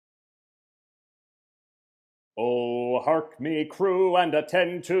Oh, hark me, crew, and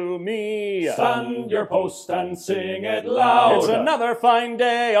attend to me. Stand your post and sing it loud. It's another fine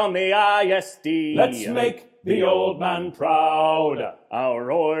day on the ISD. Let's make the old man proud.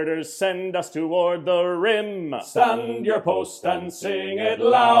 Our orders send us toward the rim. Stand your post and sing it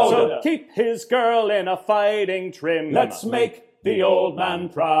loud. So keep his girl in a fighting trim. Let's make the old man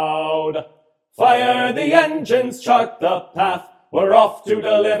proud. Fire the engines, chart the path. We're off to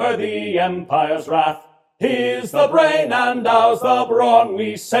deliver the Empire's wrath. He's the brain and ours the brawn.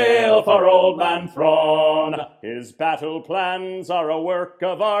 We sail for Old Man Thrawn. His battle plans are a work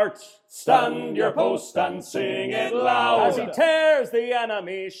of art. Stand your post and sing it loud. As he tears the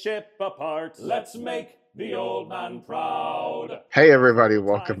enemy ship apart. Let's make the old man proud. Hey everybody,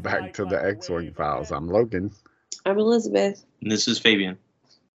 welcome back to the X-Wing Files. I'm Logan. I'm Elizabeth. And this is Fabian.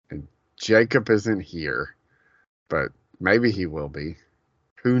 And Jacob isn't here, but maybe he will be.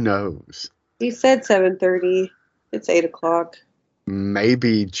 Who knows? He said 7:30. It's 8 o'clock.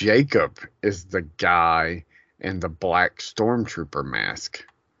 Maybe Jacob is the guy in the black stormtrooper mask.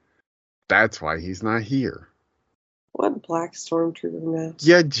 That's why he's not here. What black stormtrooper mask?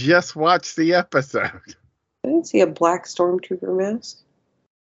 You just watched the episode. I didn't see a black stormtrooper mask.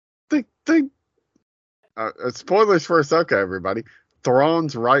 Spoilers for Ahsoka, everybody.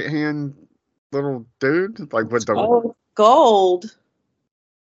 Thrawn's right-hand little dude, like with the... Oh, gold.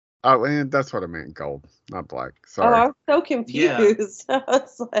 Oh, and that's what I meant, gold, not black. Oh, Sorry. I was so confused. I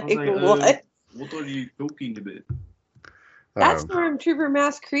was like, what? What are you talking about? That stormtrooper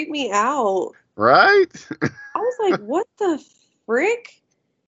mask creeped me out. Right? I was like, what the frick?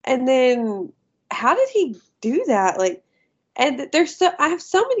 And then, how did he do that? Like, and I have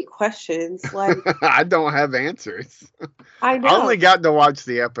so many questions. Like, I don't have answers. I know. I only got to watch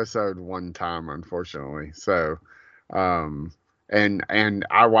the episode one time, unfortunately. So, and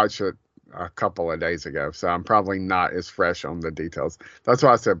I watched it a couple of days ago, so I'm probably not as fresh on the details. That's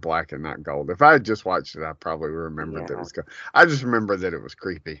why I said black and not gold. If I had just watched it, I probably remembered that it was gold. I just remember that it was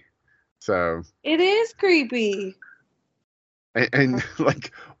creepy. So it is creepy. And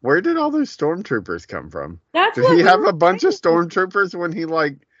like, where did all those stormtroopers come from? That's did he have a bunch of stormtroopers when he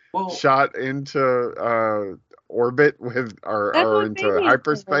shot into orbit with or into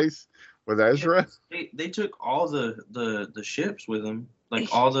hyperspace with Ezra? They took all the ships with them, like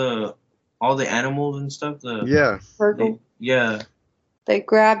all the animals and stuff. They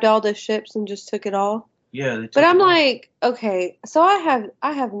grabbed all the ships and just took it all. Yeah, but I'm like, okay, so I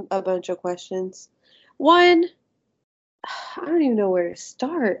have a bunch of questions. One, I don't even know where to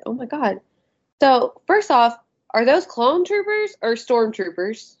start. Oh my god. So first off, are those clone troopers or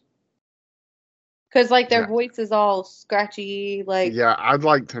stormtroopers? Because like their voice is all scratchy, like. Yeah, I'd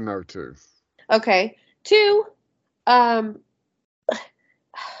like to know too. Okay. Two, oh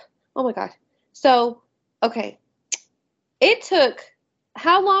my god. So, okay. It took,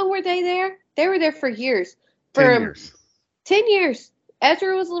 how long were they there? They were there for years. 10 years. 10 years.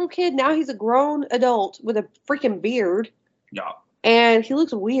 Ezra was a little kid. Now he's a grown adult with a freaking beard. Yeah. And he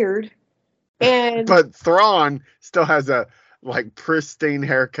looks weird. And but Thrawn still has a pristine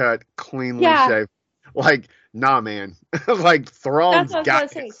haircut, cleanly shaved. Like, nah, man. Like Thrawn's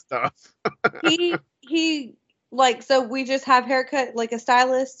got his stuff. he so we just have haircut like a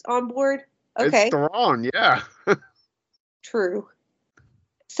stylist on board. Okay. It's Thrawn, yeah. True.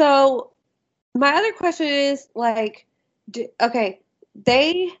 So my other question is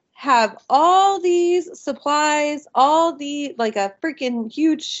they have all these supplies, all the a freaking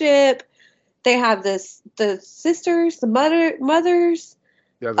huge ship. They have the sisters, the mothers,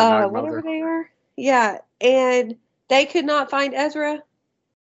 whatever they are. Yeah, and they could not find Ezra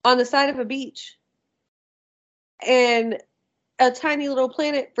on the side of a beach and a tiny little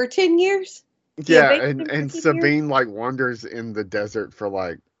planet for 10 years. Yeah, and Sabine wanders in the desert for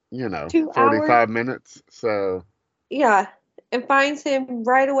 2 45 hours. minutes. So yeah, and finds him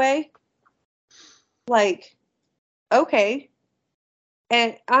right away. Okay.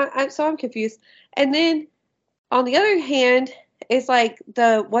 And I'm confused. And then on the other hand, it's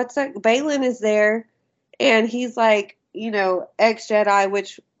Baylan is there, and he's ex-Jedi,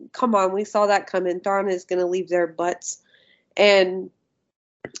 which, come on, we saw that coming. Thrawn is going to leave their butts. And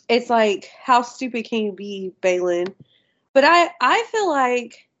it's how stupid can you be, Baylan? But I feel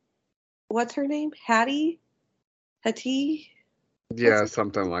like, what's her name? Hattie? Yeah,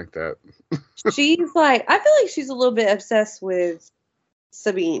 something like that. She's I feel like she's a little bit obsessed with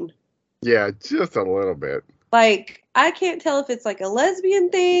Sabine. Yeah, just a little bit. I can't tell if it's a lesbian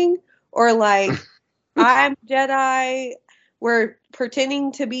thing or I'm Jedi, we're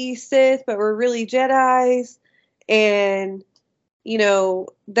pretending to be Sith, but we're really Jedis, and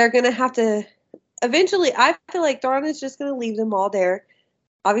they're gonna have to eventually, I feel like Thrawn is just going to leave them all there.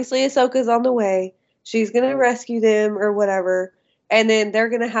 Obviously, Ahsoka's on the way. She's going to rescue them or whatever. And then they're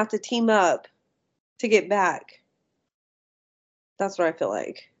going to have to team up to get back. That's what I feel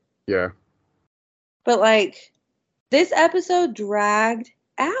like. Yeah. But, like, this episode dragged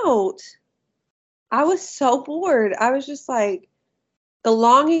out. I was so bored. I was just like, the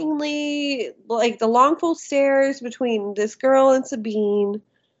longful stares between this girl and Sabine.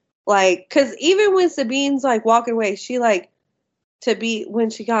 Like, because even when Sabine's, like, walking away, she, like,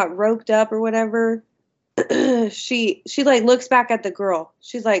 when she got roped up or whatever, she like, looks back at the girl.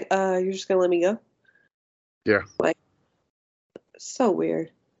 She's like, you're just gonna let me go? Yeah. Like, so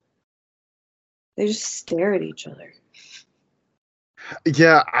weird. They just stare at each other.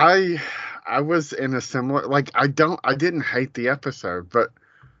 Yeah, I was in a similar, like, I didn't hate the episode, but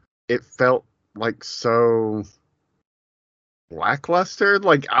it felt like so lackluster.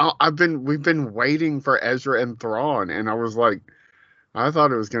 Like, we've been waiting for Ezra and Thrawn, and I was like, I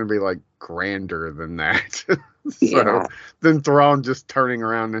thought it was going to be like grander than that. So then Thrawn just turning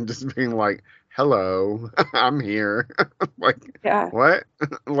around and just being like, hello, I'm here. Like, what?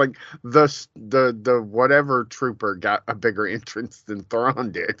 Like, the whatever trooper got a bigger entrance than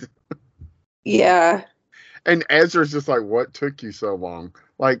Thrawn did. Yeah. And Ezra's just like, what took you so long?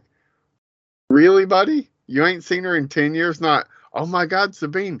 Like, really, buddy? You ain't seen her in 10 years? Not, oh my God,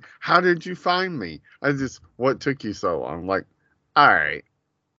 Sabine, how did you find me? What took you so long? Like, all right.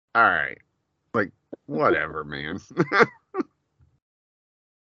 Like, whatever, man.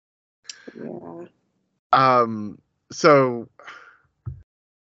 Yeah. So,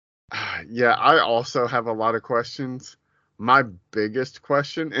 yeah, I also have a lot of questions. My biggest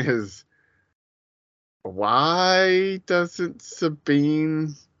question is, why doesn't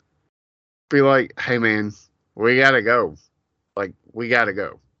Sabine be like, hey, man, we gotta go. Like, we gotta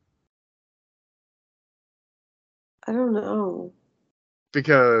go. I don't know.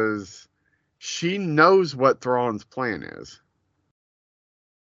 Because she knows what Thrawn's plan is.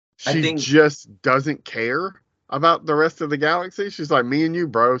 She just doesn't care about the rest of the galaxy. She's like, me and you,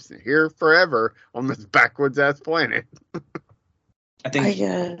 bro, here forever on this backwoods ass planet. I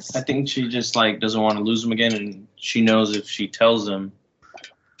think she just, like, doesn't want to lose him again, and she knows if she tells him,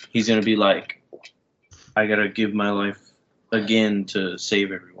 he's gonna be like, I gotta give my life again to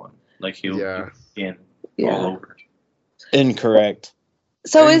save everyone. Like, he'll again all over. Incorrect.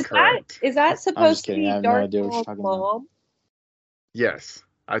 So Incorrect. is that supposed to be I have Darth no idea what you're Maul's talking mom? about. Yes,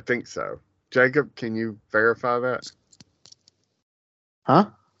 I think so. Jacob, can you verify that? Huh?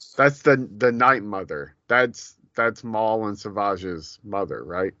 That's the Night Mother. That's Maul and Savage's mother,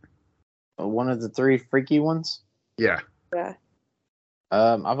 right? One of the three freaky ones? Yeah. Yeah.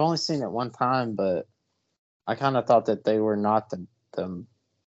 I've only seen it one time, but I kind of thought that they were not the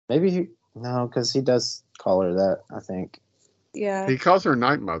maybe no, because he does call her that, I think. Yeah. He calls her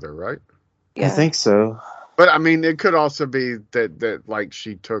Night Mother, right? Yeah. I think so. But I mean, it could also be that like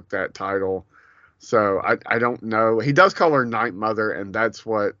she took that title. So I don't know. He does call her Night Mother, and that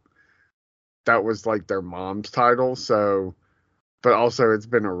was like their mom's title. So, but also it's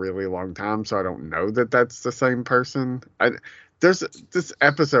been a really long time, so I don't know that that's the same person. This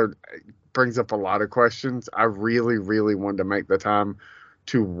episode brings up a lot of questions. I really, really wanted to make the time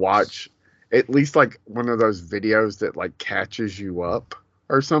to watch at least like one of those videos that like catches you up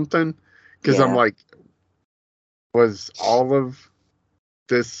or something. Because I'm like, was all of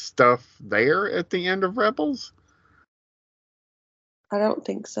this stuff there at the end of Rebels? I don't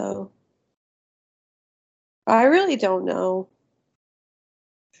think so. I really don't know.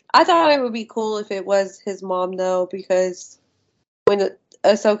 I thought it would be cool if it was his mom, though, because when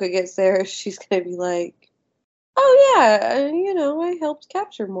Ahsoka gets there, she's going to be like, oh, yeah, I helped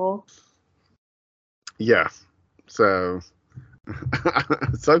capture Maul. Yeah. So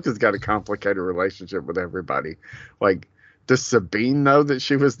Ahsoka's got a complicated relationship with everybody. Like, does Sabine know that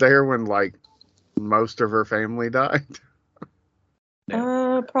she was there when, like, most of her family died?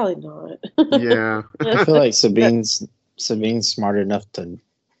 Probably not. Yeah. I feel like Sabine's smart enough to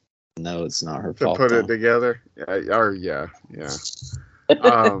know it's not her fault. To put it together? Yeah.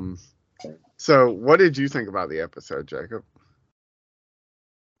 So what did you think about the episode, Jacob?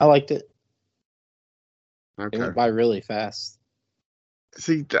 I liked it. Okay. It went by really fast.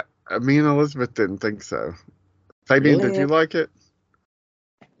 See, me and Elizabeth didn't think so. Fabian, Really? did you like it?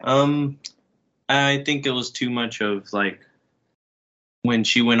 I think it was too much of, like, when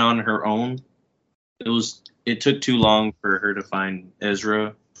she went on her own, it took too long for her to find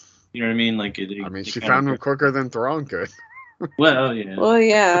Ezra. You know what I mean? Like, she found him quicker than Thrawn could. Well, yeah. Well,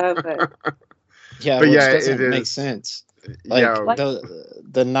 yeah, but Yeah, But which yeah, doesn't it make is. sense. Like Yeah.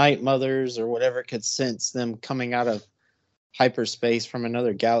 the Night Mothers or whatever could sense them coming out of hyperspace from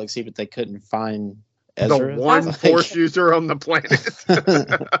another galaxy, but they couldn't find Ezra. The one Like, Force user on the planet.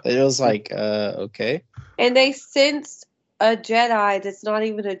 it was like, okay. And they sensed a Jedi that's not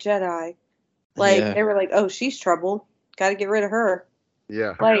even a Jedi. Like, Yeah. they were like, oh, she's trouble. Got to get rid of her.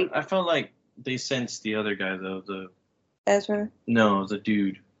 Yeah. Like, I felt like they sensed the other guy though. Ezra. No, the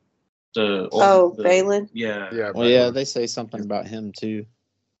dude. Baylan. Yeah. Yeah. Well, yeah, they say something about him too,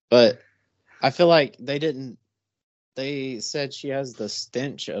 but I feel like they didn't. They said she has the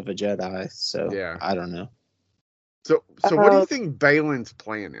stench of a Jedi, so Yeah. I don't know. So what do you think Baylan's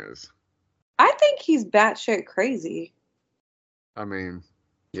plan is? I think he's batshit crazy. I mean,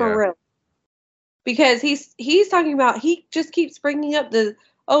 For yeah. real. Because he's talking about, he just keeps bringing up the,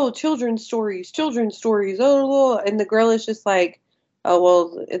 children's stories, and the girl is just like, oh,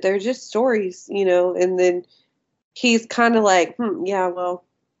 well, they're just stories, and then he's kind of like, yeah, well,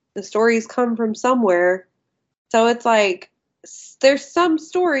 the stories come from somewhere. So it's like, there's some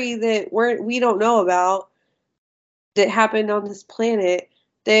story that we don't know about that happened on this planet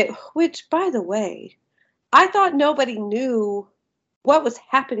which, by the way, I thought nobody knew what was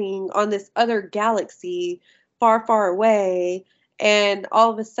happening on this other galaxy far, far away. And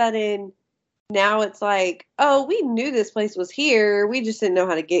all of a sudden, now it's like, oh, we knew this place was here. We just didn't know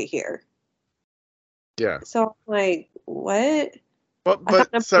how to get here. Yeah. So I'm like, what?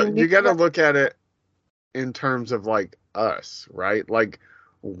 But so you got to look at it in terms of like us, right? Like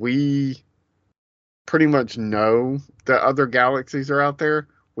we pretty much know that other galaxies are out there.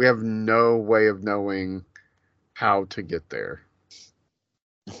 We have no way of knowing how to get there.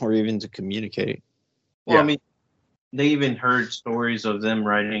 Or even to communicate. Well, Yeah. I mean, they even heard stories of them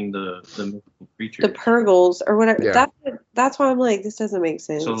riding the mythical creatures. The Purgles or whatever. Yeah. That's why I'm like, this doesn't make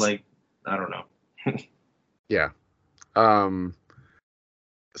sense. So, like, I don't know. Yeah.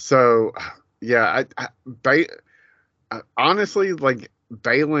 So, yeah, honestly, like,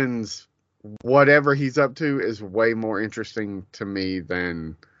 Baylan's whatever he's up to is way more interesting to me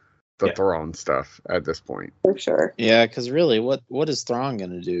than the Thrawn stuff at this point. For sure. Yeah, because really, what is Thrawn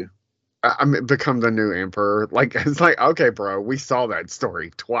gonna do? I mean, become the new emperor. Like, it's like, okay, bro, we saw that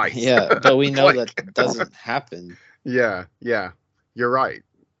story twice. Yeah, but we know Like, that doesn't happen. Yeah, you're right.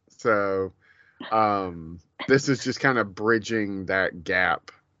 So, this is just kind of bridging that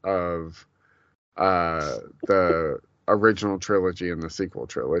gap of the original trilogy and the sequel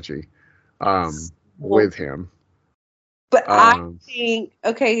trilogy with him. But I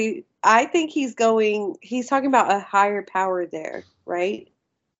think he's talking about a higher power there, right?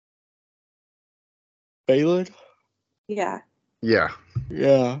 Baylan? Yeah. Yeah.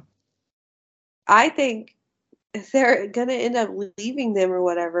 I think if they're going to end up leaving them or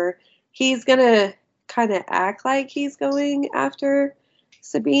whatever, he's going to kind of act like he's going after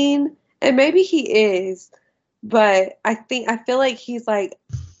Sabine. And maybe he is, but I feel like he's like,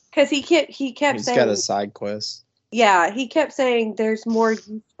 because he kept He's saying, got a side quest. yeah, he kept saying there's more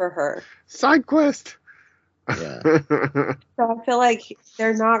use for her. Side quest. Yeah. So I feel like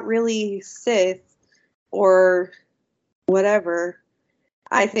they're not really Sith or whatever.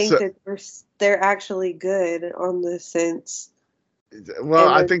 I think that they're actually good on the sense. Well,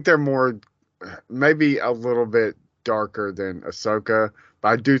 I think they're more, maybe a little bit darker than Ahsoka, but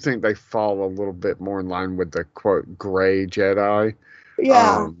I do think they fall a little bit more in line with the quote gray Jedi.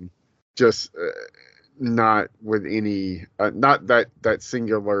 Yeah. Just not with any, not that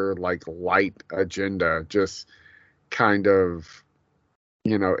singular like light agenda. Just kind of,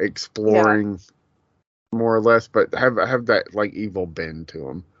 exploring more or less, but have that like evil bend to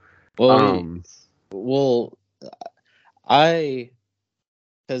them.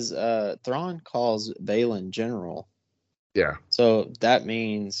 Because Thrawn calls Baylan general. Yeah. So that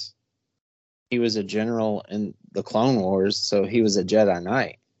means he was a general in the Clone Wars, so he was a Jedi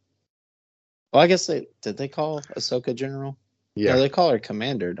Knight. Well, I guess did they call Ahsoka general? Yeah. No, they call her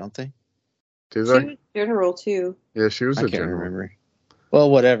commander, don't they? Do She they? was general too. Yeah, she was I a can't general. remember. Well,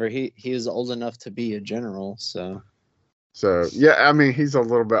 whatever. He was old enough to be a general, so. So yeah, I mean he's a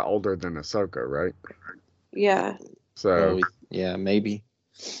little bit older than Ahsoka, right? Yeah. So yeah, maybe.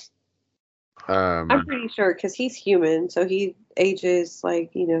 I'm pretty sure because he's human, so he ages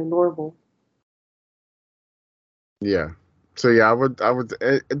like normal. Yeah. So yeah, I would.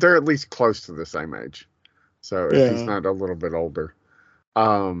 They're at least close to the same age. So if he's not a little bit older,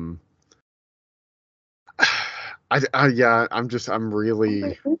 I'm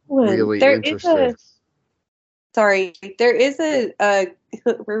really interested. There is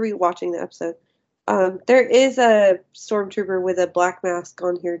we're rewatching the episode. There is a stormtrooper with a black mask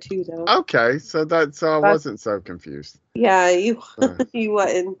on here too, though. Okay, so I wasn't so confused. Yeah, you you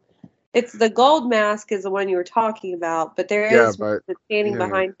wasn't. It's the gold mask is the one you were talking about, but there is one that's standing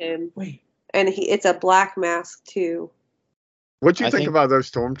behind him. Wait. And it's a black mask too. What do you think about those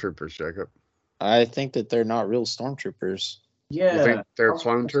stormtroopers, Jacob? I think that they're not real stormtroopers. Yeah. You think they're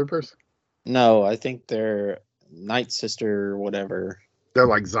clone troopers? No, I think they're Night Sister or whatever. They're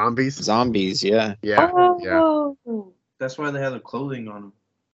like zombies? Zombies, yeah. Yeah. Oh. Yeah. That's why they have the clothing on them.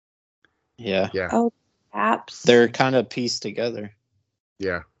 Yeah. Yeah. Oh, apps. They're kind of pieced together.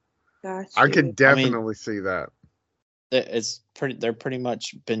 Yeah. Gotcha. I could definitely see that. They're pretty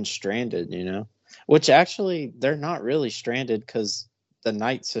much been stranded, you know. Which actually they're not really stranded because the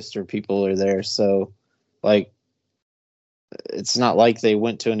Night Sister people are there. So, like, it's not like they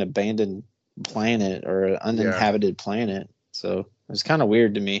went to an abandoned planet or an uninhabited planet. So it's kind of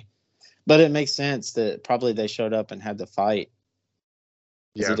weird to me, but it makes sense that probably they showed up and had to fight.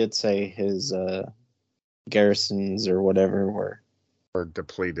 Because he did say his garrisons or whatever were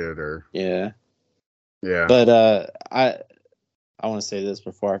depleted or yeah. But I want to say this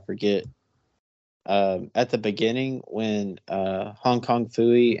before I forget. At the beginning, when Hong Kong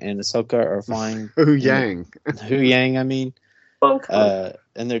Phooey and Ahsoka are flying, Hu Yang, I mean, and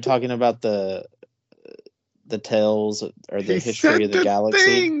they're talking about the tales or the history of the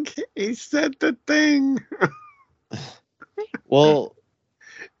galaxy. He said the thing. Well,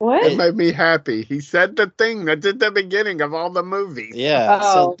 what? It made me happy. He said the thing that's at the beginning of all the movies. Yeah.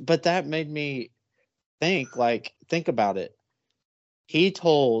 So, but that made me think about it. He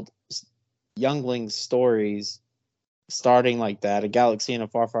told younglings stories starting like that, a galaxy in a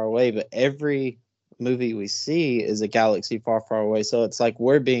far, far away, but every movie we see is a galaxy far, far away. So it's like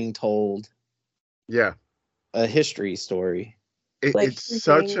we're being told a history story. It's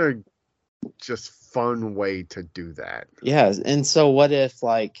such a just fun way to do that. Yeah. And so what if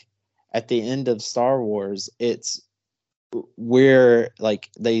like at the end of Star Wars, we're like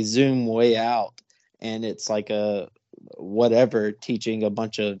they zoom way out and it's like a whatever teaching a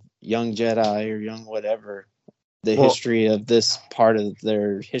bunch of young Jedi or young whatever the history of this part of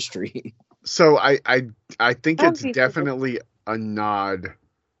their history. So I think it's definitely a nod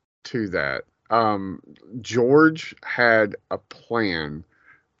to that. George had a plan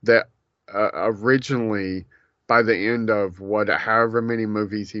that originally, by the end of however many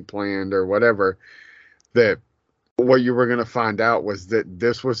movies he planned or whatever, that what you were going to find out was that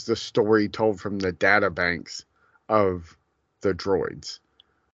this was the story told from the data banks of the droids.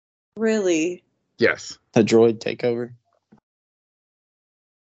 Really? Yes. A droid takeover.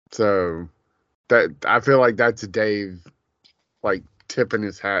 So that I feel like that's Dave like tipping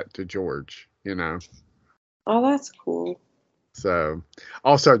his hat to George, you know. Oh, that's cool. So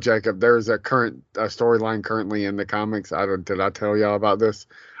also, Jacob, there's a storyline currently in the comics. Did I tell y'all about this?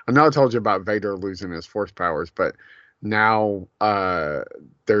 I know I told you about Vader losing his force powers, but now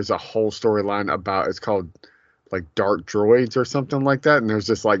there's a whole storyline about, it's called like dark droids or something like that, and there's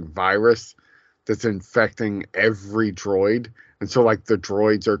this like virus that's infecting every droid, and so like the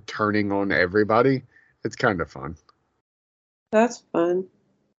droids are turning on everybody. It's kind of fun. That's fun.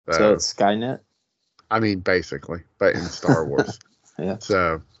 So it's Skynet? I mean, basically, but in Star Wars. Yeah.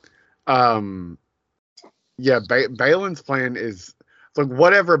 So, Balin's plan is, like,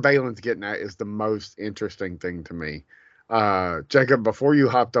 whatever Balin's getting at is the most interesting thing to me. Jacob, before you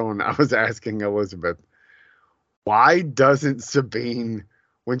hopped on, I was asking Elizabeth, why doesn't Sabine,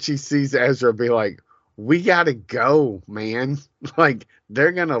 when she sees Ezra, be like, we gotta go, man. Like,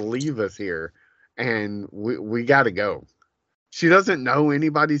 they're gonna leave us here, and we gotta go. She doesn't know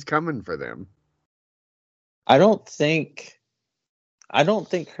anybody's coming for them. I don't think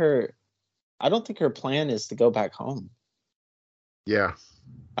her plan is to go back home. Yeah.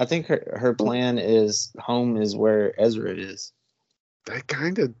 I think her plan is home is where Ezra is. That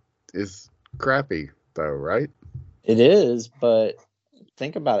kind of is crappy, though, right? It is, but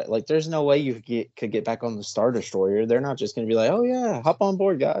think about it. Like, there's no way you could get back on the Star Destroyer. They're not just going to be like, oh, yeah, hop on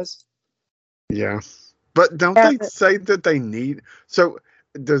board, guys. Yeah. But don't they say that they need... So,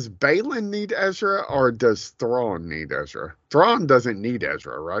 does Balin need Ezra, or does Thrawn need Ezra? Thrawn doesn't need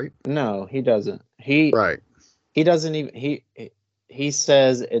Ezra, right? No, he doesn't. He doesn't even... He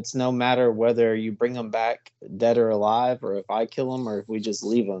says it's no matter whether you bring him back dead or alive, or if I kill him, or if we just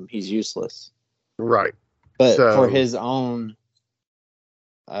leave him, he's useless. Right. But for his own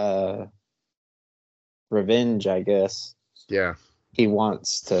revenge, I guess. Yeah. He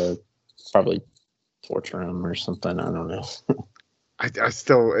wants to probably torture him or something. I don't know. It's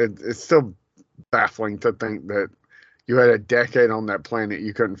still baffling to think that, you had a decade on that planet,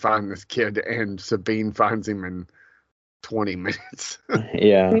 you couldn't find this kid, and Sabine finds him in 20 minutes.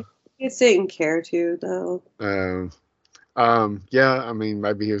 Yeah. He just didn't care to, though. Yeah, I mean,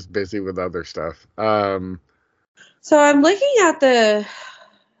 maybe he was busy with other stuff. So I'm looking at the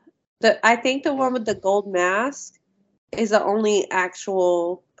I think the one with the gold mask is the only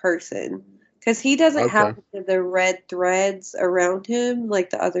actual person. Because he doesn't have the red threads around him like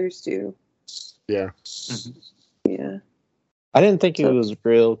the others do. Yeah. Yeah. I didn't think he was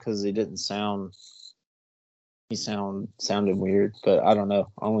real because he didn't sound. He sounded weird, but I don't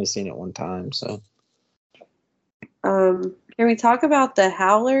know. I only seen it one time, so. Can we talk about the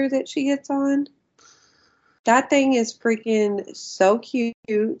howler that she gets on? That thing is freaking so cute.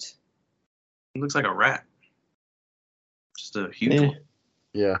 It looks like a rat. Just a huge one.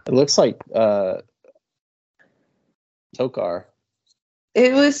 Yeah. It looks like Tokar.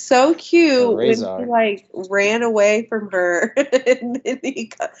 It was so cute when Razor. he like ran away from her and then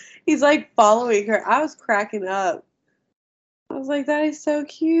he's like following her. I was cracking up. I was like, that is so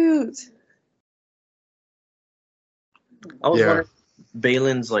cute. I was wondering,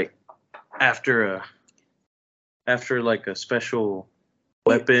 Balin's like after like a special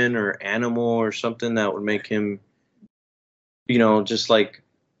weapon or animal or something that would make him, just like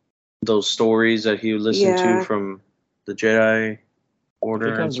those stories that he would listen to from the Jedi Order.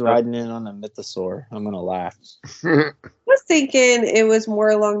 If he comes riding in on a mythosaur, I'm gonna laugh. I was thinking it was more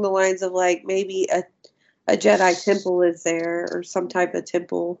along the lines of like maybe a Jedi temple is there or some type of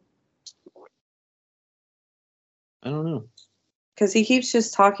temple. I don't know. Because he keeps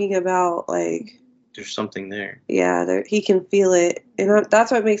just talking about like there's something there. Yeah, he can feel it, and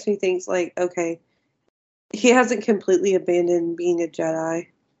that's what makes me think like, okay, he hasn't completely abandoned being a Jedi.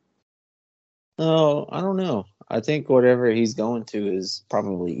 Oh, I don't know. I think whatever he's going to is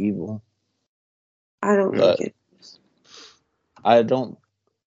probably evil. I don't think it is. I don't.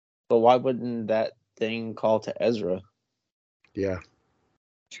 But why wouldn't that thing call to Ezra? Yeah.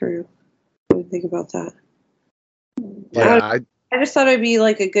 True. What do you think about that? Yeah, I just thought it'd be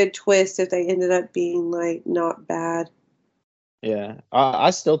like a good twist if they ended up being like not bad. Yeah,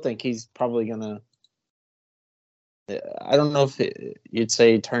 I still think he's probably gonna. I don't know if you'd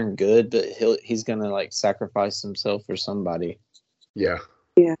say turn good, but he's gonna like sacrifice himself for somebody. Yeah.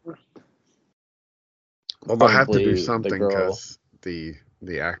 Yeah. Well, they'll have to do Probably something the girl. because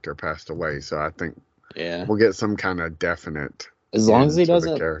the actor passed away, so I think Yeah. we'll get some kind of definite. As long as he end to the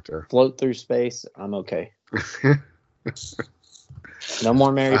doesn't character. float through space, I'm okay. No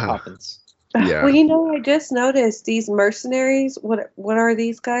more Mary Poppins. Yeah. Well, I just noticed these mercenaries. What are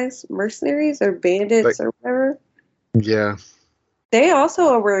these guys? Mercenaries or bandits or whatever? Yeah. They also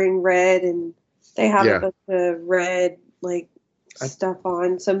are wearing red, and they have Yeah. a bunch of red stuff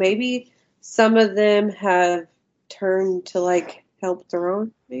on. So maybe some of them have turned to like help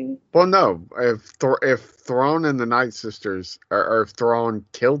Thrawn. Maybe. Well, no. If Thrawn and the Night Sisters, or if Thrawn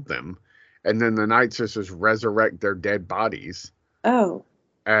killed them, and then the Night Sisters resurrect their dead bodies Oh.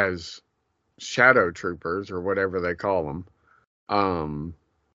 as shadow troopers or whatever they call them,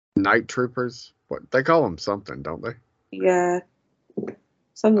 night troopers. What they call them? Something, don't they? Yeah.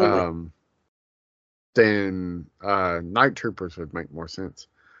 Something like. Then night troopers would make more sense.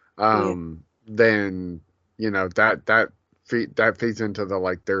 Then that feeds into the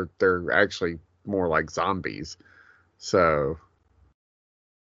like they're actually more like zombies. So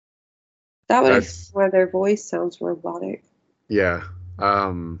That would explain why their voice sounds robotic. yeah.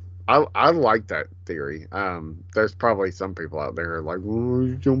 I like that theory. There's probably some people out there who are like, well,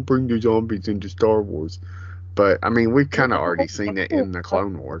 you don't bring the zombies into Star Wars. But I mean, we've kind of already seen it in the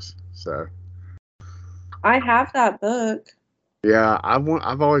Clone Wars. So I have that book. yeah,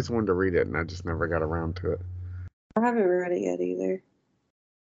 I've always wanted to read it, and I just never got around to it. I haven't read it yet either.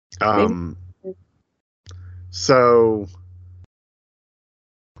 So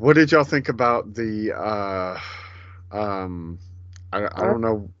what did y'all think about the I don't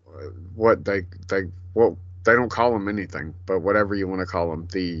know what they don't call them anything, but whatever you want to call them,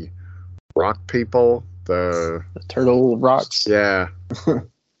 the rock people, the turtle rocks. Yeah.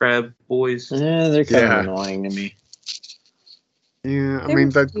 Crab boys. Yeah, they're kind of annoying to me. Yeah, I mean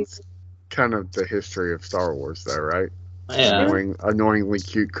that's kind of the history of Star Wars, though, right? Yeah. Annoyingly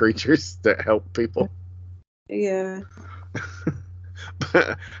cute creatures that help people. Yeah.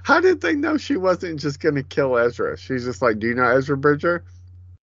 But how did they know she wasn't just going to kill Ezra? She's just like, do you know Ezra Bridger?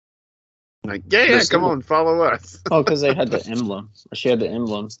 Like, yeah, come on, follow us. Oh, because they had the emblem. She had the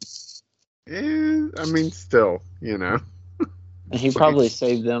emblem. Yeah, I mean, still, And he probably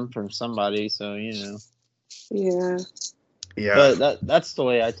saved them from somebody, so, Yeah. Yeah. But that's the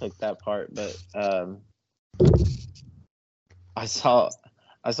way I took that part. But I saw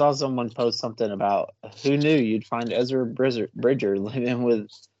someone post something about who knew you'd find Ezra Bridger living with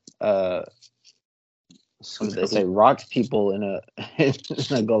what did they say, rock people in a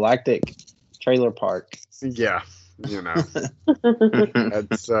galactic trailer park. Yeah, that's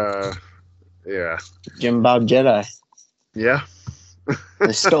yeah. Jim Bob Jedi. Yeah.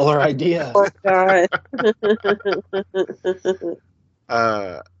 They stole our idea. Oh God.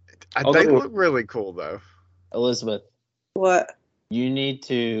 They look really cool though. Elizabeth, What? you need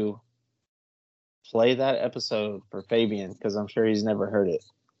to play that episode for Fabian because I'm sure he's never heard it.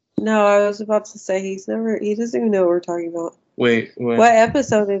 No, I was about to say he doesn't even know what we're talking about. Wait. What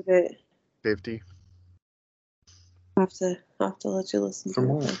episode is it? 50. I have to let you listen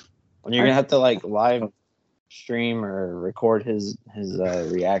to it. When you're gonna have to like live stream or record his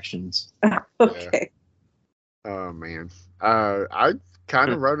reactions. Okay. Oh man. I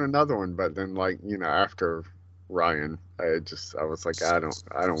kind of wrote another one, but then after Ryan, I was like, I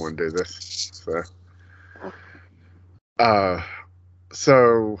don't want to do this.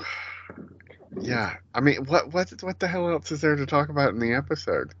 So yeah, I mean, what the hell else is there to talk about in the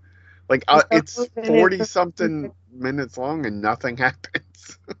episode? Like, it's 40 something minutes long and nothing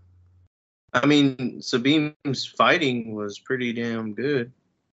happens. I mean, Sabine's fighting was pretty damn good.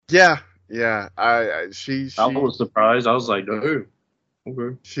 Yeah. I was surprised. I was like, oh,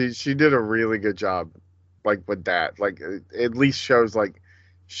 okay. She did a really good job, like with that. Like, it at least shows like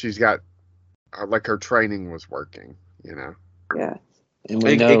she's got like her training was working. Yeah. And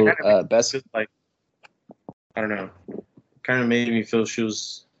we know best. Like, I don't know. Kind of made me feel she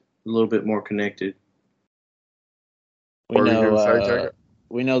was a little bit more connected. We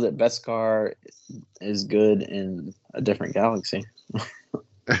know that Beskar is good in a different galaxy.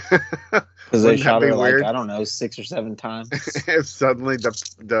 Because they shot her like, I don't know, 6 or 7 times. If suddenly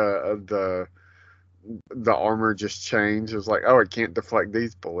the armor just changed, it was like, oh, it can't deflect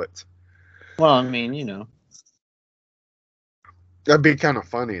these bullets. Well, I mean, that'd be kind of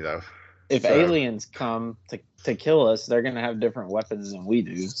funny though. If aliens come to kill us, they're gonna have different weapons than we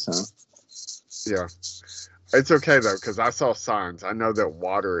do. So yeah, it's okay though because I saw signs. I know that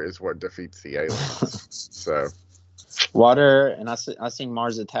water is what defeats the aliens. So. Water, and I seen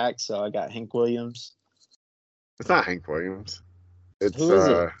Mars Attacks, so I got Hank Williams. It's not Hank Williams. It's Who is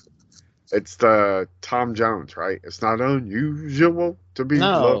it? It's the Tom Jones, right? It's not unusual to be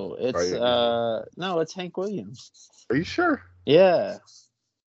loved. It's Hank Williams. Are you sure? Yeah.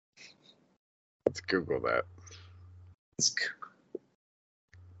 Let's Google that. It's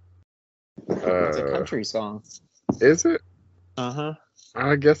a country song. Is it? Uh-huh.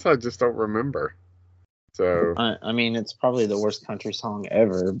 I guess I just don't remember. So I mean, it's probably the worst country song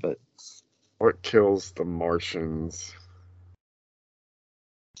ever, but what kills the Martians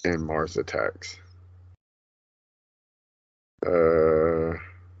in Mars Attacks?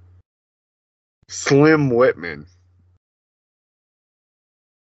 Slim Whitman.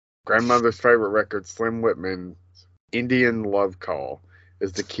 Grandmother's favorite record, Slim Whitman, Indian Love Call,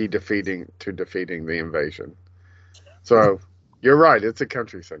 is the key defeating the invasion. So you're right, it's a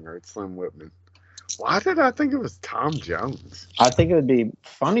country singer. It's Slim Whitman. Why did I think it was Tom Jones? I think it would be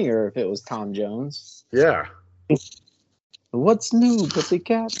funnier if it was Tom Jones. Yeah. What's new,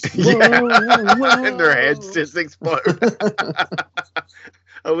 pussycat? Yeah. Whoa. And their heads just explode.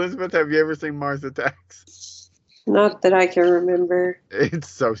 Elizabeth, have you ever seen Mars Attacks? Not that I can remember. It's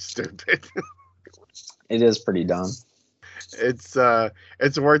so stupid. It is pretty dumb. It's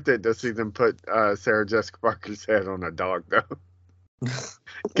worth it to see them put Sarah Jessica Parker's head on a dog, though.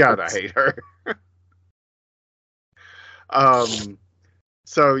 God, I hate her.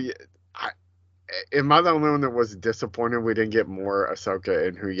 So am I the only one that was disappointed we didn't get more Ahsoka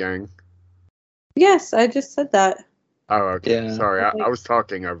and Hu Yang? Yes, I just said that. Oh, okay. Yeah. Sorry, I was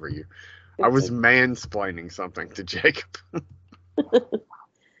talking over you. I was mansplaining something to Jacob.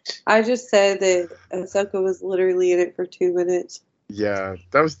 I just said that Ahsoka was literally in it for 2 minutes. Yeah,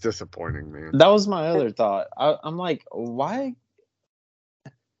 that was disappointing, man. That was my other thought. I'm like, why?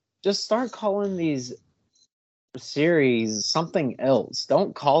 Just start calling these series something else.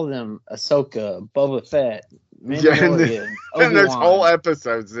 Don't call them Ahsoka, Boba Fett, Mandalorian, and there's whole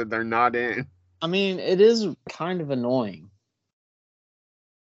episodes that they're not in. I mean, it is kind of annoying.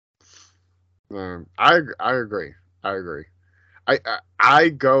 I agree. I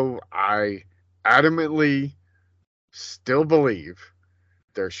adamantly still believe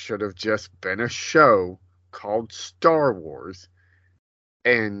there should have just been a show called Star Wars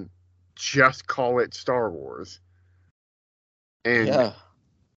and just call it Star Wars. And,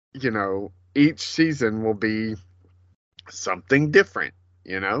 each season will be something different,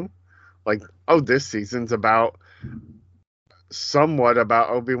 Like, oh, this season's about somewhat about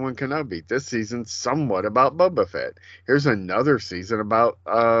Obi-Wan Kenobi. This season, somewhat about Boba Fett. Here's another season about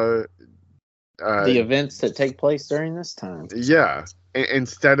the events that take place during this time. Yeah.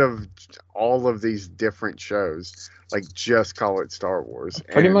 Instead of all of these different shows, like just call it Star Wars.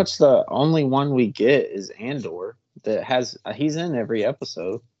 Pretty much the only one we get is Andor that has he's in every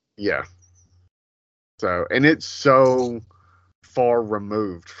episode. Yeah. So, and it's so far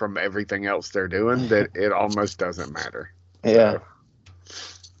removed from everything else they're doing that it almost doesn't matter. Yeah.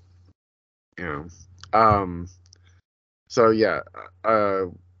 So, so yeah,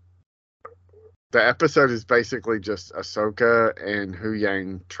 the episode is basically just Ahsoka and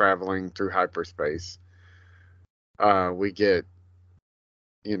Huyang traveling through hyperspace. We get,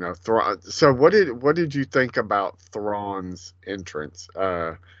 Thrawn. So what did you think about Thrawn's entrance?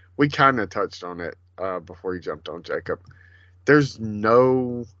 We kind of touched on it before you jumped on, Jacob. There's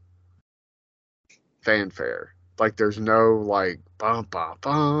no fanfare. Like there's no like bum bum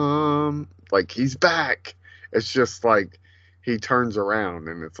bum. Like he's back. It's just like he turns around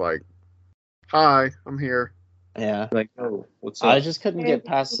and it's like, hi, I'm here. Yeah. Like, oh, what's up? I just couldn't get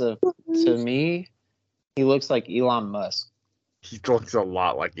past to me, he looks like Elon Musk. He looks a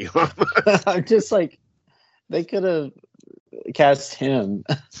lot like Elon Musk. I'm just like, they could have cast him.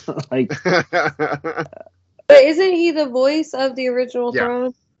 Like, But isn't he the voice of the original Yeah.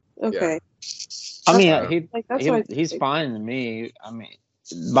 Thrawn? Okay. I mean, He's he's fine to me. I mean,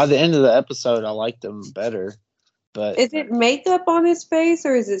 by the end of the episode, I liked him better. But Is it makeup on his face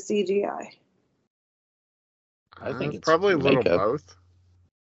or is it CGI? I think it's probably a little makeup. both.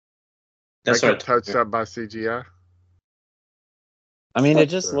 That's like what touched up by CGI. I mean, it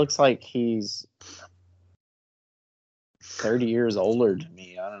just looks like he's 30 years older to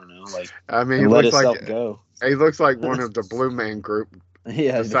me. I don't know. Like, I mean, he let looks himself like go. he looks like one of the Blue Man Group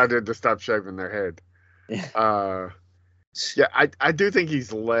Yeah. decided to stop shaving their head. Yeah. Yeah, I do think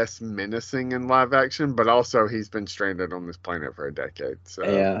he's less menacing in live action, but also he's been stranded on this planet for a decade. So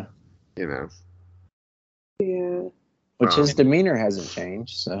Yeah. Yeah. Which his demeanor hasn't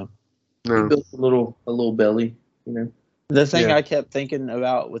changed. So he No. built a little belly, the thing Yeah. I kept thinking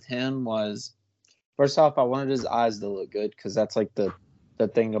about with him was, first off, I wanted his eyes to look good because that's like the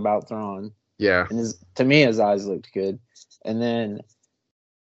thing about Thrawn. Yeah. And to me, his eyes looked good. And then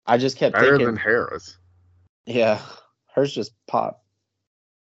I just kept Better thinking, than Hera's. yeah, hers just pop.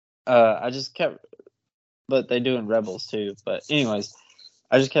 But they do in Rebels too. But anyways,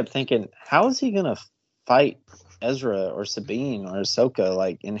 I just kept thinking, how is he gonna fight Ezra or Sabine or Ahsoka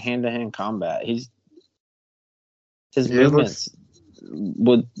like in hand-to-hand combat? His movements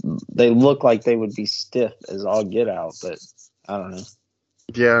they look like they would be stiff as all get out, but I don't know.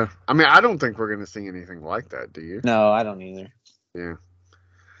 Yeah. I mean, I don't think we're going to see anything like that, do you? No, I don't either. Yeah.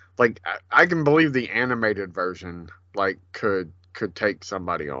 Like, I can believe the animated version, like, could take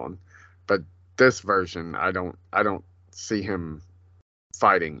somebody on. But this version, I don't see him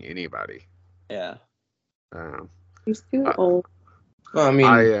fighting anybody. Yeah. He's too old. Well, I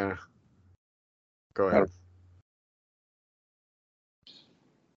mean, Go ahead.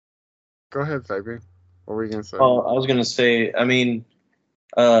 Go ahead, Fabian. What were you going to say? I was gonna say, I mean,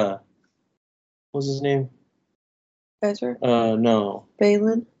 what's his name? Ezra? No,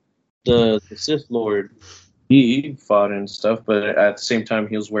 Balin? the Sith Lord. He fought and stuff, but at the same time,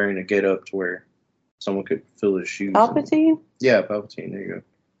 he was wearing a get up to where someone could fill his shoes. Palpatine? Yeah, Palpatine. There you go.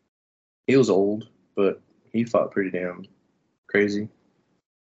 He was old, but he fought pretty damn crazy.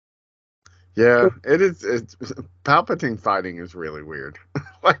 Yeah, it's Palpatine fighting is really weird.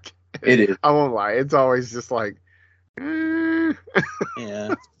 Like, It is. I won't lie. It's always just like, eh.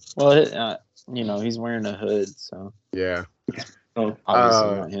 Yeah. Well, he's wearing a hood, so Yeah. Oh,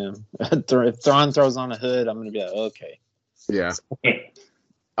 obviously not him. If Thrawn throws on a hood, I'm gonna be like, okay. Yeah.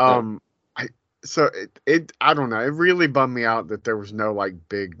 I don't know. It really bummed me out that there was no like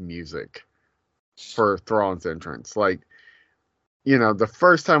big music for Thrawn's entrance. Like, the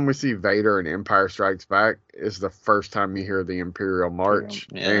first time we see Vader in Empire Strikes Back is the first time you hear the Imperial March.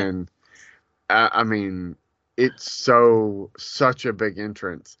 Yeah. And I mean, it's such a big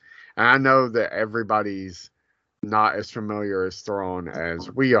entrance. And I know that everybody's not as familiar as Thrawn as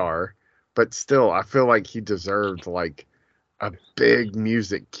we are, but still, I feel like he deserved like a big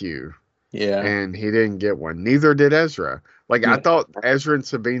music cue. Yeah. And he didn't get one. Neither did Ezra. Like, Yeah. I thought Ezra and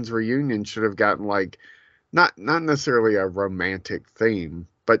Sabine's reunion should have gotten like not necessarily a romantic theme,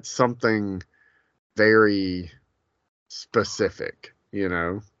 but something very specific,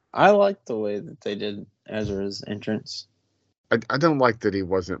 I like the way that they did Ezra's entrance. I don't like that he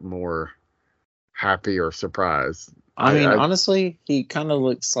wasn't more happy or surprised. I mean, honestly, he kind of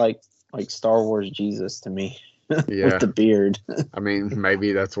looks like Star Wars Jesus to me. Yeah. with the beard. I mean,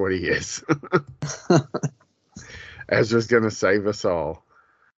 maybe that's what he is. Ezra's gonna save us all.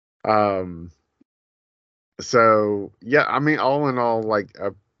 So yeah, I mean, all in all, like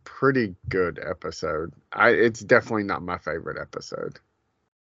a pretty good episode. It's definitely not my favorite episode.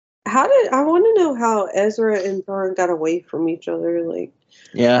 I want to know how Ezra and Thrawn got away from each other? Like,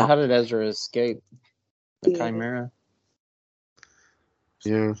 Yeah, how did Ezra escape the Yeah. Chimera?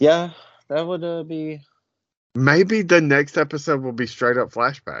 Yeah. Yeah, that would be. Maybe the next episode will be straight up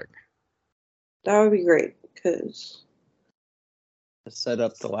flashback. that would be great because Set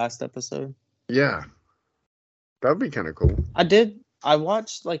up the last episode. Yeah. That'd be kind of cool. I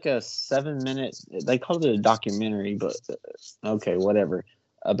watched like a 7-minute. They called it a documentary, but okay, whatever.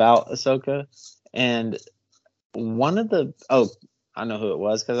 About Ahsoka, and one of the I know who it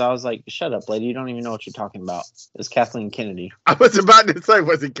was because I was like, "Shut up, lady! You don't even know what you're talking about." It's Kathleen Kennedy. I was about to say,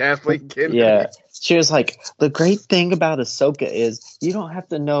 was it Kathleen Kennedy? Yeah, she was like, "The great thing about Ahsoka is you don't have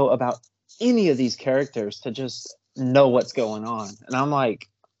to know about any of these characters to just know what's going on." And I'm like,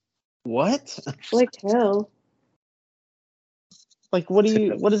 "What? like hell. Like, what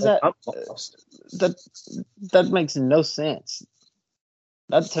is that? I'm lost. That makes no sense."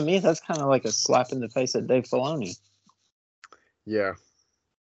 That to me, that's kind of like a slap in the face at Dave Filoni. Yeah.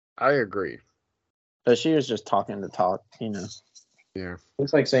 I agree. But she was just talking to talk, Yeah.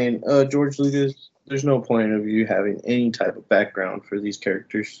 It's like saying, George Lucas, there's no point of you having any type of background for these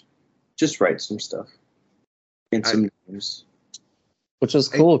characters. Just write some stuff. And some names. Which was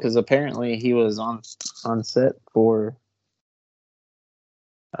cool because apparently he was on set for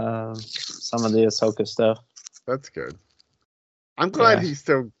some of the Ahsoka stuff. That's good. I'm glad he's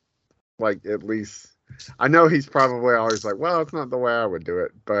still, like, at least... I know he's probably always like, well, it's not the way I would do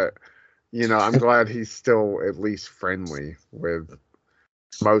it. But, I'm glad he's still at least friendly with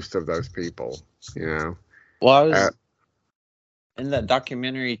most of those people, Well, I was in that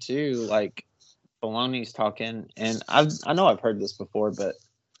documentary, too, like, Filoni's talking, and I know I've heard this before, but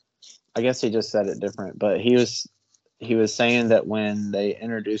I guess he just said it different. But he was saying that when they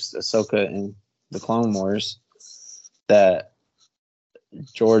introduced Ahsoka in the Clone Wars, that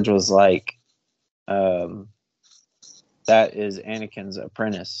George was like, that is Anakin's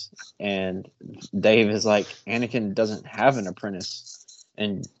apprentice. And Dave is like, Anakin doesn't have an apprentice.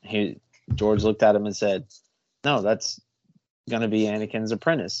 And George looked at him and said, no, that's going to be Anakin's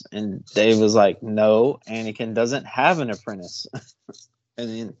apprentice. And Dave was like, no, Anakin doesn't have an apprentice. And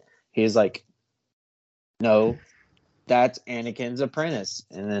then he's like, no, that's Anakin's apprentice.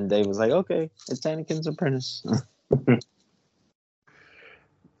 And then Dave was like, okay, it's Anakin's apprentice.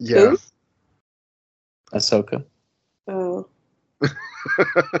 Yeah. Who? Ahsoka. Oh.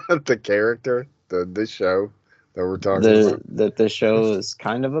 The character, the show that we're talking about. That the show is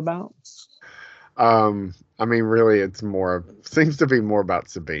kind of about? I mean, really, it's seems to be more about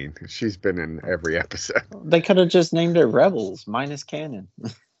Sabine. She's been in every episode. They could have just named it Rebels minus canon.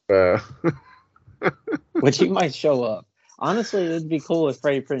 Which he might show up. Honestly, it'd be cool if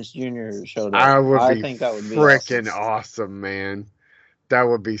Freddie Prinze Jr. showed up. I think that would be freaking awesome, man. That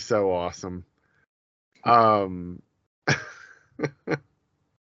would be so awesome.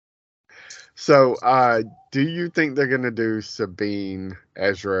 So, do you think they're gonna do Sabine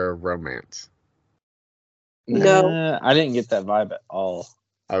Ezra romance? No. I didn't get that vibe at all.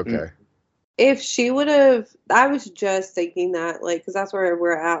 Okay. If she would have, I was just thinking that, like, because that's where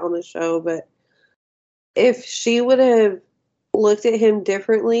we're at on the show, but if she would have looked at him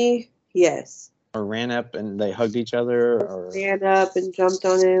differently, yes. Or ran up and they hugged each other, or Ran up and jumped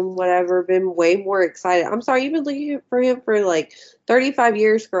on him, whatever, been way more excited. I'm sorry, you've been looking for him for like 35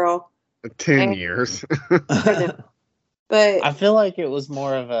 years, girl. 10 years. But I feel like it was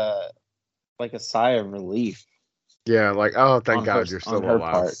more of a sigh of relief. Yeah, like, oh, thank God you're still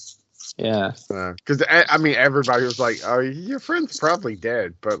alive. Part. Yeah. Because, I mean, everybody was like, oh, your friend's probably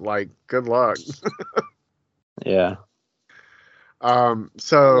dead, but, like, good luck. Yeah.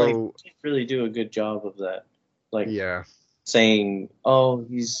 So... They really do a good job of that. Like, yeah. saying, oh,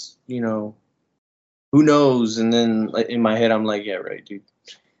 he's, who knows? And then like, in my head, I'm like, yeah, right, dude.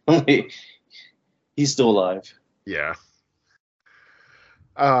 He's still alive. Yeah.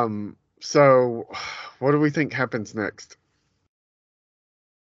 So, what do we think happens next?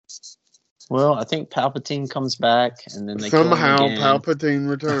 Well, I think Palpatine comes back, and then they somehow kill him again. Palpatine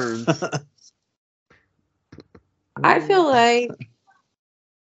returns. I feel like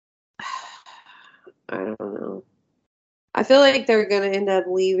I don't know. I feel like they're gonna end up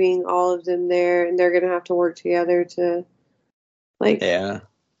leaving all of them there, and they're gonna have to work together to, like, Yeah.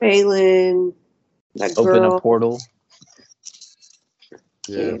 Baylan, that Open girl. a portal.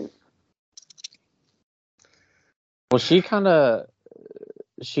 Yeah. Well, she kind of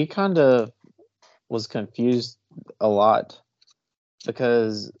was confused a lot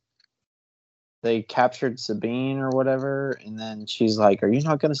because they captured Sabine or whatever, and then she's like, "Are you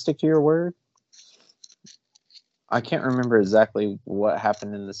not going to stick to your word?" I can't remember exactly what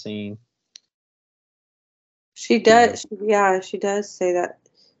happened in the scene. She does. Yeah, she does say that.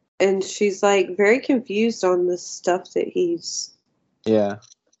 And she's like very confused on the stuff that he's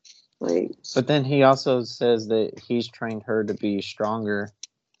like. But then he also says that he's trained her to be stronger.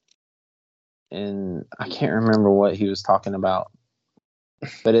 And I can't remember what he was talking about.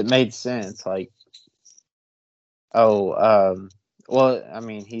 But it made sense. Like, well, I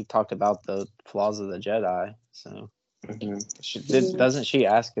mean, he talked about the flaws of the Jedi. So, doesn't she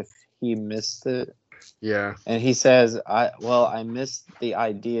ask if he missed it? Yeah. And he says, I missed the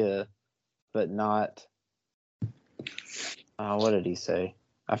idea, but not. What did he say?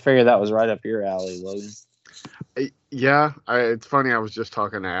 I figured that was right up your alley, Logan. Yeah, it's funny. I was just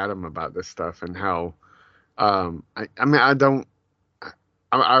talking to Adam about this stuff and how, I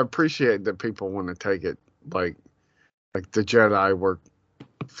appreciate that people want to take it like the Jedi were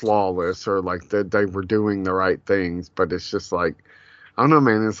flawless or like that they were doing the right things, but it's just like, I don't know,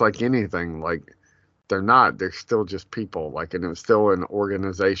 man. It's like anything. Like they're not. They're still just people. Like, and it's still an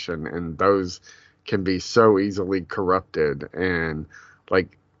organization, and those can be so easily corrupted. And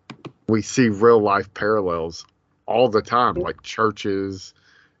like we see real life parallels all the time, like churches,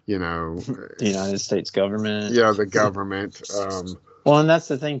 the United States government. Yeah, the government. Well, and that's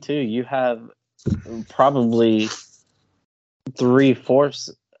the thing too. You have probably 3/4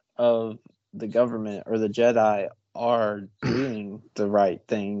 of the government or the Jedi are doing the right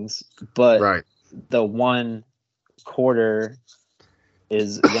things, but the 1/4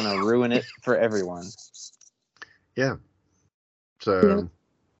 is gonna ruin it for everyone. Yeah. So.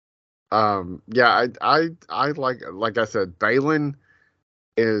 I like I said, Baylan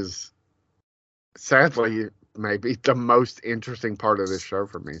is sadly maybe the most interesting part of this show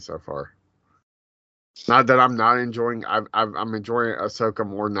for me so far. Not that I'm not enjoying. I'm enjoying Ahsoka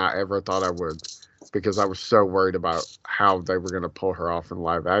more than I ever thought I would, because I was so worried about how they were going to pull her off in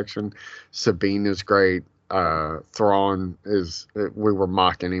live action. Sabine is great. Thrawn is. We were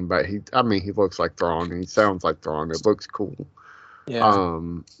mocking him, but he looks like Thrawn. He sounds like Thrawn. It looks cool. Yeah.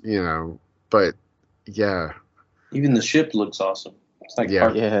 But yeah. Even the ship looks awesome. It's like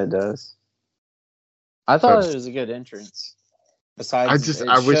it does. I thought it was a good entrance. Besides,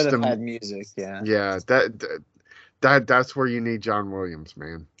 I wish have had music. Yeah. Yeah. That's where you need John Williams,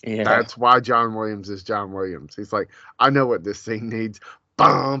 man. Yeah. That's why John Williams is John Williams. He's like, I know what this scene needs.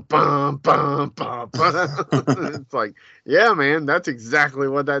 Bum, bum, bum, bum, bum. It's like, yeah, man, that's exactly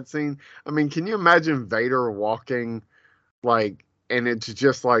what that scene. I mean, can you imagine Vader walking like, and it's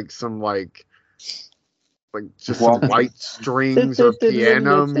just like some just some white strings or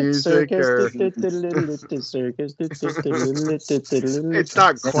piano music, or it's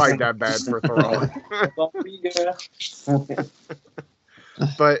not quite that bad for Thrawn.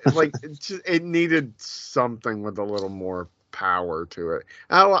 But like it needed something with a little more power to it.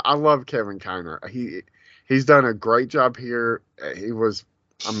 I love Kevin Kiner. He's done a great job here.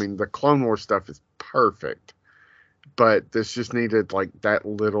 The Clone Wars stuff is perfect, but this just needed like that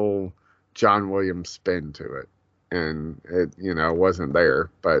little John Williams spin to it, and it wasn't there,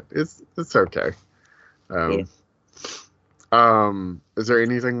 but it's okay. Is there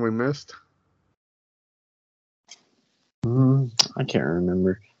anything we missed? I can't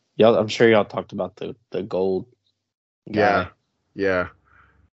remember. I'm sure y'all talked about the gold guy. Yeah.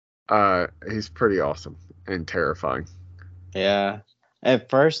 He's pretty awesome and terrifying. Yeah. At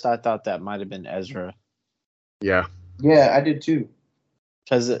first, I thought that might have been Ezra. Yeah. Yeah, I did too.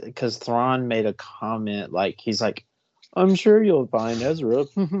 Because Thrawn made a comment, like, he's like, I'm sure you'll find Ezra.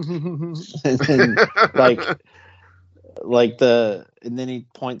 And then, and then he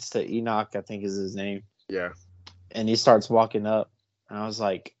points to Enoch, I think is his name. Yeah. And he starts walking up. And I was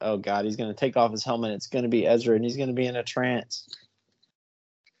like, oh, God, he's going to take off his helmet. It's going to be Ezra, and he's going to be in a trance.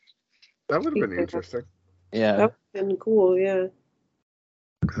 That would have been interesting. Yeah. That would have been cool, yeah.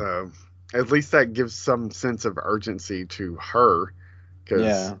 At least that gives some sense of urgency to her,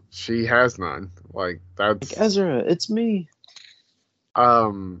 because she has none. Like, that's... Like, Ezra, it's me.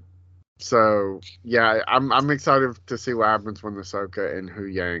 So, yeah, I'm excited to see what happens when Ahsoka and Hu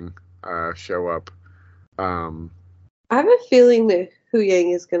Yang show up. I have a feeling that Hu Yang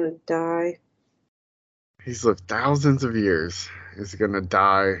is going to die. He's lived thousands of years. He's going to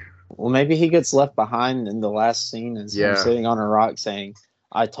die. Well, maybe he gets left behind in the last scene and him sitting on a rock saying,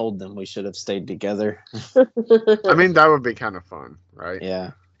 I told them we should have stayed together. I mean, that would be kind of fun, right?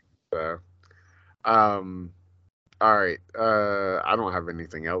 Yeah. So, All right. I don't have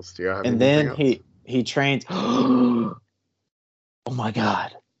anything else. Do you have And anything then else? he trains. Oh my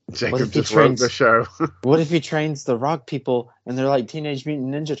God! Jacob if he just wrote trains- the show. What if he trains the rock people and they're like Teenage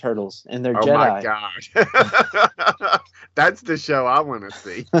Mutant Ninja Turtles and they're Oh Jedi? my god. That's the show I want to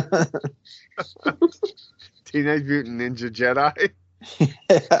see. Teenage Mutant Ninja Jedi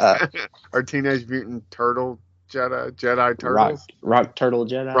Yeah. or Teenage Mutant Turtle Jedi Turtles. Rock Turtle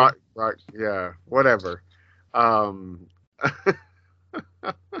Jedi. Rock, yeah, whatever.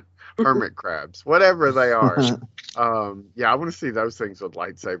 Hermit crabs, whatever they are. Yeah, I want to see those things with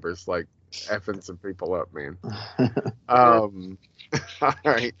lightsabers, like effing some people up, man. All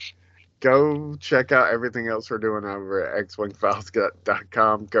right. Go check out everything else we're doing over at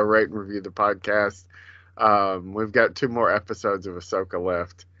xwingfiles.com. Go rate and review the podcast. We've got 2 more episodes of Ahsoka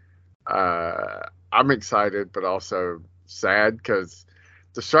left. I'm excited, but also sad because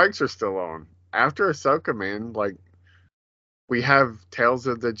the strikes are still on. After Ahsoka, man, like, we have Tales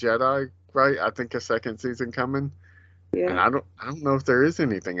of the Jedi, right? I think a second season coming. Yeah. And I don't know if there is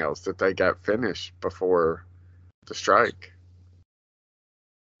anything else that they got finished before the strike.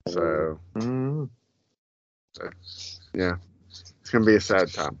 So, yeah, it's going to be a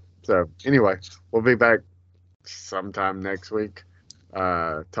sad time. So, anyway, we'll be back sometime next week.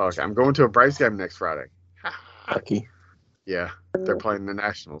 Talk. I'm going to a Braves game next Friday. Lucky. Yeah, they're playing the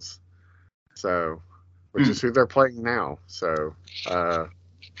Nationals. So, which is who they're playing now. So,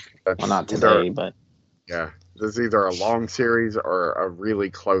 that's Well, not today, but yeah, this is either a long series or a really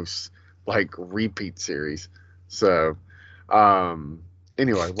close, like, repeat series. So,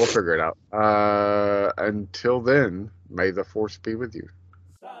 anyway, we'll figure it out. Until then, may the force be with you.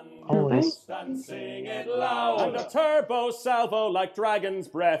 always. And sing it loud. And a turbo salvo like dragon's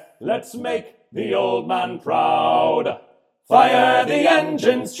breath. Let's make the old man proud. Fire the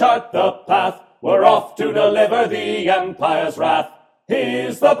engines, chart the path. We're off to deliver the Empire's wrath.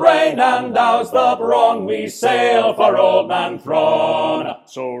 He's the brain and ours the brawn. We sail for Old Man Thrawn.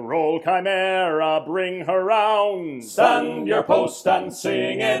 So roll Chimera, bring her round. Stand your post and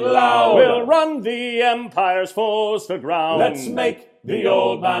sing it loud. We'll run the Empire's foes to ground. Let's make the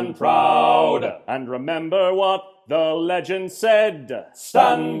old man proud. And remember what the legend said.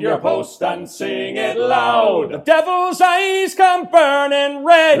 Stand your post and sing it loud. The devil's eyes come burning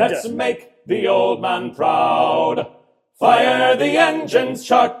red. Let's make the old man proud. Fire the engines,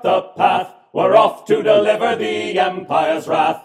 chart the path. We're off to deliver the Empire's wrath.